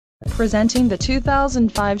Presenting the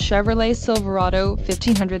 2005 Chevrolet Silverado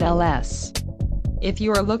 1500 LS. If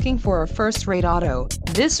you are looking for a first-rate auto,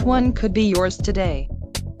 this one could be yours today.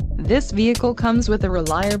 This vehicle comes with a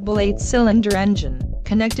reliable 8-cylinder engine,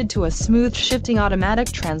 connected to a smooth shifting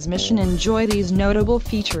automatic transmission. Enjoy these notable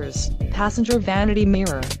features: passenger vanity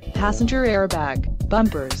mirror, passenger airbag,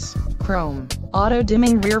 bumpers, chrome,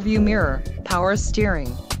 auto-dimming rear-view mirror, power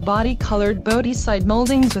steering, body-colored body side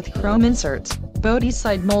moldings with chrome inserts, body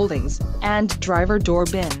side moldings, and driver door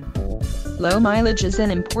bin. Low mileage is an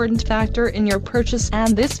important factor in your purchase,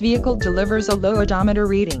 and this vehicle delivers a low odometer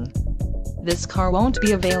reading. This car won't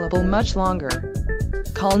be available much longer.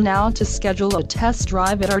 Call now to schedule a test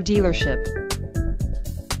drive at our dealership.